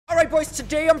right, boys,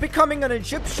 today I'm becoming an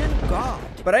Egyptian god.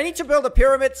 But I need to build a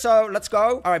pyramid, so let's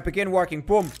go. All right, begin working.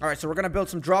 Boom. All right, so we're gonna build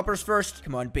some droppers first.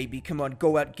 Come on, baby. Come on,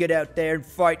 go out. Get out there and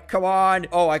fight. Come on.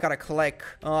 Oh, I gotta click.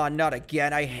 Oh, not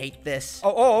again. I hate this.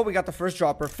 Oh, we got the first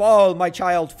dropper. Fall, my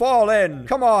child. Fall in.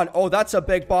 Come on. Oh, that's a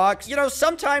big box. You know,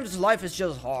 sometimes life is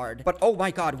just hard. But, oh my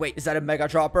god, wait. Is that a mega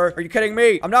dropper? Are you kidding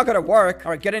me? I'm not gonna work.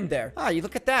 All right, get in there. Ah, you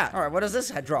look at that. All right, what is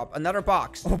this head drop? Another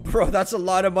box. Oh, bro, that's a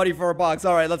lot of money for a box.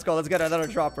 All right, let's go. Let's get another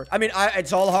dropper. I mean,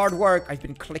 it's all hard work. I've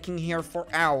been clicking here for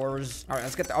hours. All right,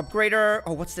 let's get the upgrader.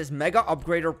 Oh, what's this? Mega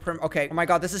upgrader Okay. Oh my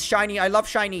god, this is shiny. I love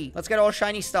shiny. Let's get all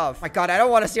shiny stuff. My god, I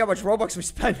don't want to see how much Robux we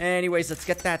spent. Anyways, let's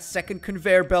get that second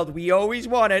conveyor belt. We always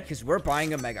want it because we're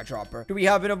buying a mega dropper. Do we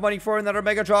have enough money for another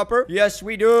mega dropper? Yes,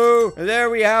 we do. There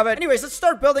we have it. Anyways, let's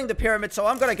start building the pyramid. So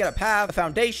I'm gonna get a path, a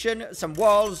foundation, some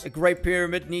walls. A great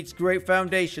pyramid needs great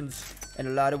foundations. And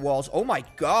a lot of walls. Oh my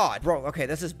god. Bro, okay,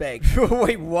 this is big.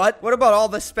 Wait, what? What about all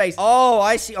this space? Oh,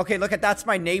 I see. Okay, look at that's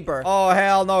my neighbor. Oh,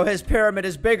 hell no. His pyramid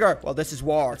is bigger. Well, this is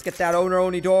war. Let's get that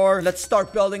owner-only door. Let's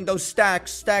start building those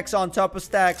stacks. Stacks on top of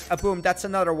stacks. Boom, that's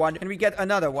another one. Can we get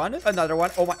another one? Another one.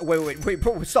 Oh my, wait,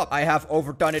 bro, stop. I have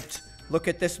overdone it. Look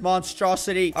at this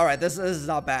monstrosity. All right, this is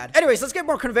not bad. Anyways, let's get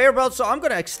more conveyor belts. So I'm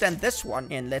going to extend this one.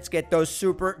 And let's get those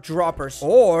super droppers.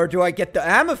 Or do I get the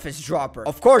amethyst dropper?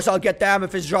 Of course, I'll get the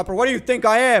amethyst dropper. What do you think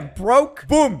I am? Broke?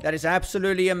 Boom. That is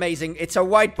absolutely amazing. It's a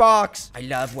white box. I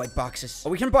love white boxes. Oh,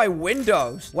 we can buy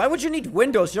windows. Why would you need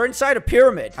windows? You're inside a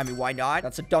pyramid. I mean, why not?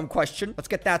 That's a dumb question. Let's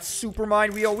get that super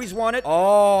mine. We always wanted.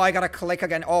 Oh, I got to click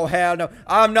again. Oh, hell no.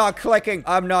 I'm not clicking.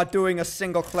 I'm not doing a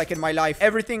single click in my life.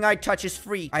 Everything I touch is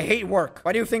free. I hate work.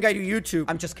 Why do you think I do YouTube?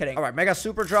 I'm just kidding. All right, mega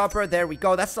super dropper. There we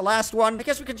go. That's the last one. I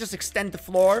guess we can just extend the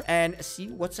floor and see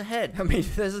what's ahead. I mean,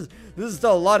 this is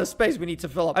still a lot of space we need to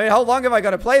fill up. I mean, how long am I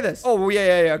gonna play this? Oh,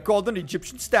 yeah. Golden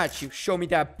Egyptian statue. Show me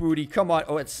that booty. Come on.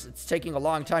 Oh, it's taking a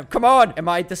long time. Come on. Am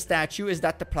I the statue? Is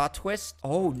that the plot twist?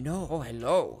 Oh, no. Oh,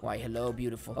 hello. Why, hello,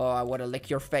 beautiful. Oh, I want to lick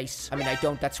your face. I mean, I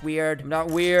don't. That's weird. I'm not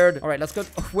weird. All right, let's go.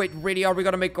 Oh, wait, really? Are we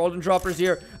gonna make golden droppers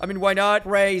here? I mean, why not?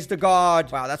 Praise the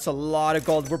god. Wow, that's a lot of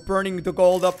gold. We're burning the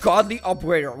gold up. Godly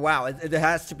upgrader. Wow, it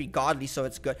has to be godly, so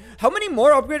it's good. How many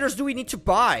more upgraders do we need to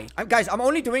buy? Guys, I'm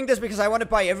only doing this because I want to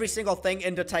buy every single thing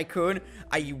in the Tycoon.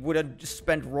 I wouldn't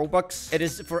spend Robux. It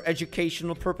is for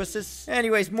educational purposes.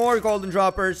 Anyways, more golden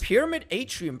droppers. Pyramid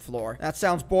atrium floor. That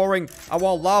sounds boring. I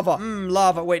want lava.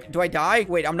 Lava. Wait, do I die?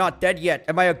 Wait, I'm not dead yet.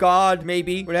 Am I a god?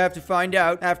 Maybe. We'll have to find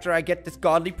out after I get this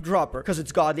godly dropper. Because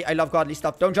it's godly. I love godly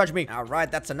stuff. Don't judge me. All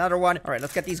right, that's another one. All right,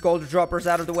 let's get these golden droppers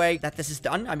out of the way. This is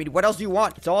done. I mean, what else do you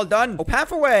want? It's all done. Oh,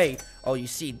 pathway. Oh, you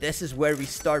see, this is where we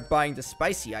start buying the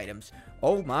spicy items.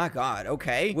 Oh my god,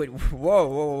 okay. Wait,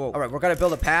 whoa. All right, we're gonna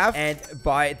build a path and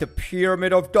buy the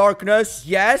Pyramid of Darkness.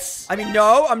 Yes. I mean,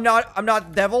 no, I'm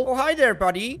not devil. Oh, hi there,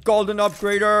 buddy. Golden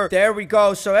upgrader. There we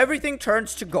go. So everything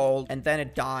turns to gold and then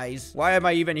it dies. Why am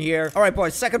I even here? All right,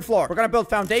 boys, second floor. We're gonna build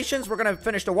foundations. We're gonna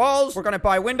finish the walls. We're gonna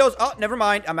buy windows. Oh, never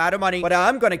mind. I'm out of money. But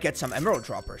I'm gonna get some emerald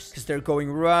droppers because they're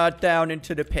going right down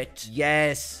into the pit.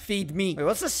 Yes. Feed me. Wait,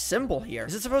 what's the symbol here?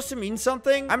 Is it supposed to mean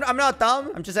something? I'm not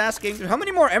dumb. I'm just asking. How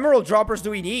many more emerald droppers do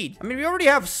we need? I mean, we already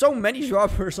have so many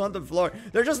droppers on the floor.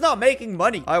 They're just not making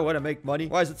money. I want to make money.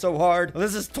 Why is it so hard?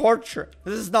 This is torture.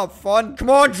 This is not fun. Come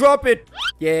on, drop it.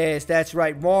 Yes, that's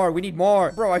right. More. We need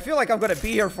more. Bro, I feel like I'm gonna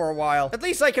be here for a while. At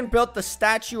least I can build the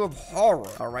statue of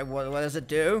horror. All right, what does it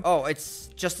do? Oh, it's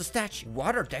just a statue.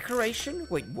 Water decoration?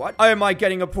 Wait, what? Am I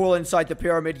getting a pool inside the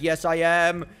pyramid? Yes, I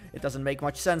am. It doesn't make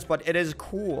much sense, but it is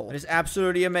cool. It is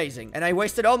absolutely amazing. And I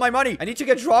wasted all my money. I need to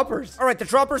get droppers. All right, the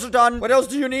droppers are done. What else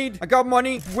do you need? I got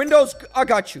money. Windows, I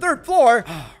got you. Third floor.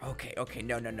 Okay.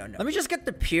 No. Let me just get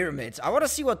the pyramids. I want to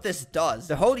see what this does.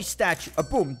 The holy statue.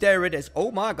 Boom. There it is.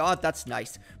 Oh my god, that's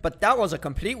nice. But that was a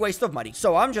complete waste of money.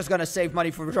 So I'm just gonna save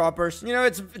money for droppers. You know,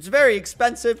 it's very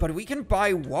expensive, but we can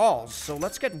buy walls. So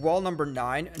let's get wall number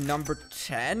 9, number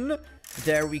 10.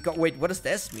 There we go. Wait, what does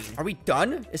this mean? Are we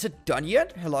done? Is it done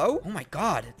yet? Hello? Oh my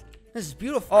god. This is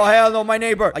beautiful. Oh, hell no, my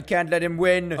neighbor. I can't let him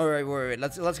win. All right, wait.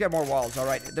 Let's get more walls. All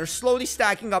right. They're slowly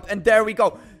stacking up, and there we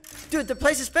go. Dude, the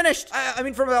place is finished. I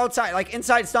mean, from the outside. Like,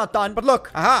 inside, it's not done. But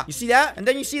look. Aha. You see that? And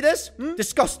then you see this?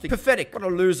 Disgusting. Pathetic. What a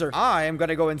loser. I am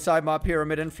gonna go inside my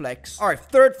pyramid and flex. All right,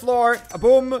 third floor.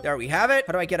 Boom. There we have it.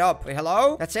 How do I get up? Wait,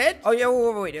 hello? That's it? Oh, yeah,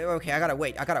 wait. Okay, I gotta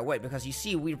wait. Because you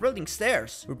see, we're building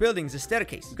stairs. We're building the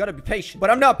staircase. You gotta be patient. But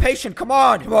I'm not patient. Come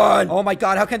on. Oh, my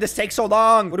God. How can this take so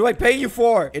long? What do I pay you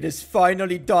for? It is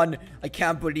finally done. I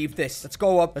can't believe this. Let's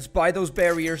go up. Let's buy those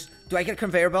barriers. Do I get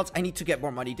conveyor belts? I need to get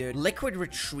more money, dude. Liquid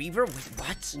retriever?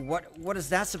 Wait, what? What is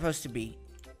that supposed to be?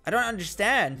 I don't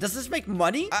understand. Does this make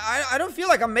money? I don't feel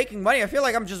like I'm making money. I feel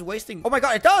like I'm just wasting. Oh my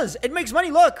god, it does. It makes money.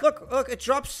 Look, look, look. It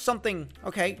drops something.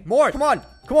 Okay, more. Come on.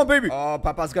 Come on, baby. Oh,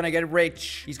 Papa's gonna get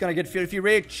rich. He's gonna get filthy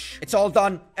rich. It's all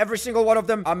done. Every single one of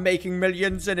them. I'm making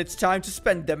millions and it's time to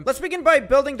spend them. Let's begin by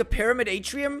building the pyramid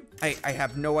atrium. I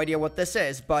have no idea what this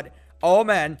is, but oh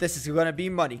man, this is gonna be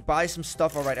money. Buy some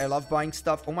stuff. All right, I love buying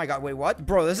stuff. Oh my god, wait, what?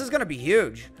 Bro, this is gonna be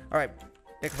huge. All right.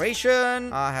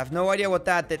 Decoration. I have no idea what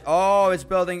that did. Oh, it's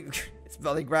building. It's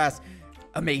building grass.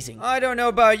 Amazing. I don't know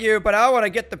about you, but I want to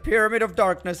get the Pyramid of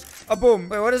Darkness. A boom.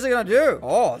 Wait, what is it gonna do?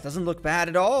 Oh, it doesn't look bad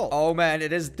at all. Oh man,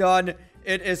 it is done.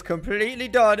 It is completely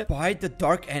done. Buy the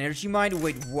dark energy mine.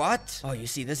 Wait, what? Oh, you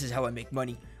see, this is how I make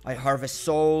money. I harvest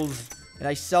souls and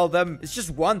I sell them. It's just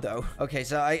one though. Okay,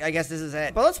 so I guess this is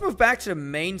it. But let's move back to the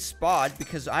main spot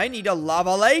because I need a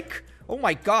lava lake. Oh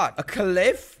my god, a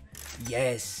cliff.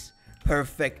 Yes.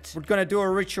 Perfect. We're gonna do a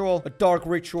ritual, a dark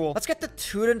ritual. Let's get the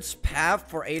Teuton's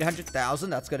Path for 800,000.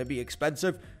 That's gonna be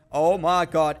expensive. Oh my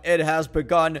god, it has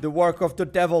begun. The work of the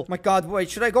devil. My god,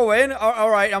 wait, should I go in? All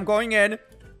right, I'm going in.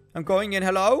 I'm going in.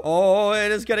 Hello? Oh,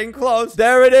 it is getting close.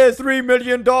 There it is. $3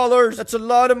 million. That's a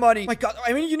lot of money. My god,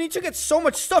 I mean, you need to get so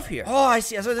much stuff here. Oh, I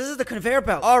see. So this is the conveyor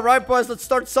belt. All right, boys, let's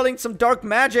start selling some dark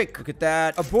magic. Look at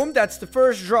that. A boom, that's the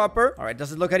first dropper. All right,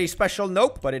 does it look any special?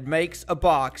 Nope, but it makes a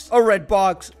box. A red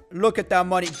box. Look at that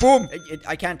money. Boom.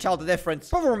 I can't tell the difference.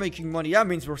 But we're making money. That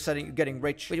means we're getting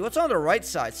rich. Wait, what's on the right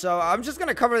side? So I'm just going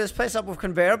to cover this place up with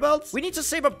conveyor belts. We need to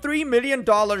save up $3 million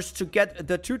to get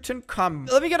the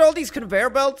Tutankhamun. Let me get all these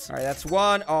conveyor belts. All right, that's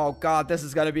one. Oh, God, this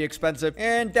is going to be expensive.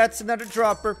 And that's another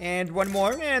dropper. And one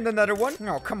more. And another one.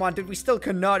 Oh, come on, dude. We still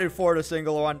cannot afford a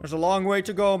single one. There's a long way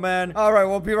to go, man. All right,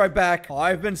 we'll be right back. Oh,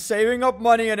 I've been saving up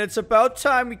money, and it's about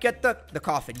time we get the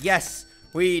coffin. Yes.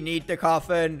 We need the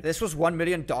coffin. This was $1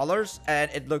 million,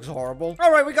 and it looks horrible.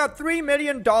 All right, we got $3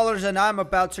 million, and I'm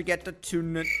about to get the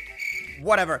tuna.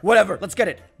 Whatever. Let's get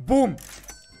it. Boom.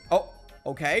 Oh,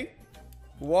 okay.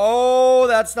 Whoa,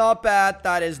 that's not bad.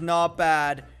 That is not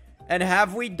bad. And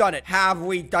have we done it? Have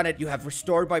we done it? You have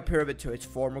restored my pyramid to its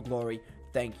former glory.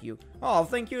 Thank you. Oh,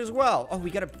 thank you as well. Oh,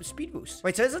 we got a speed boost.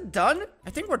 Wait, so is it done? I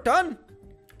think we're done.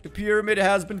 The pyramid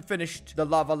has been finished. The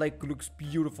lava lake looks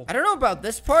beautiful. I don't know about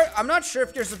this part. I'm not sure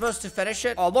if you're supposed to finish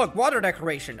it. Oh, look, water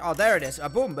decoration. Oh, there it is.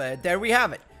 Boom, there we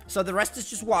have it. So the rest is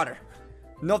just water.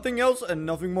 Nothing else and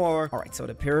nothing more. All right, so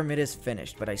the pyramid is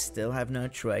finished, but I still have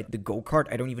not tried the go-kart.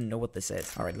 I don't even know what this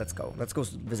is. All right, let's go. Let's go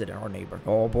visit our neighbor.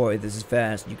 Oh boy, this is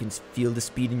fast. You can feel the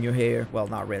speed in your hair. Well,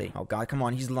 not really. Oh god, come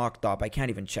on. He's locked up. I can't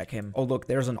even check him. Oh, look,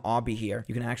 there's an obby here.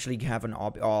 You can actually have an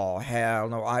obby. Oh, hell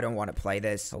no. I don't want to play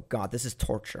this. Oh god, this is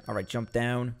torture. All right, jump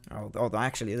down. Oh,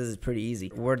 actually, this is pretty easy.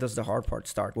 Where does the hard part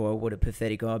start? Whoa, what a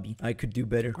pathetic obby. I could do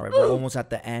better. All right, we're almost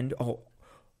at the end. Oh.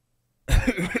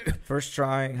 First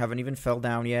try, haven't even fell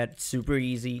down yet. Super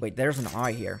easy. Wait, there's an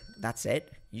eye here. That's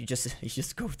it? You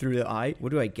just go through the eye. What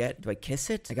do I get? Do I kiss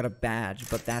it? I got a badge,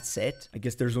 but that's it. I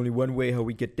guess there's only one way how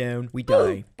we get down. We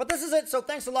die. But this is it. So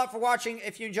thanks a lot for watching.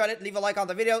 If you enjoyed it, leave a like on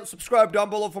the video. Subscribe down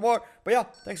below for more. But yeah,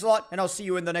 thanks a lot, and I'll see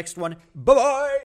you in the next one. Bye-bye.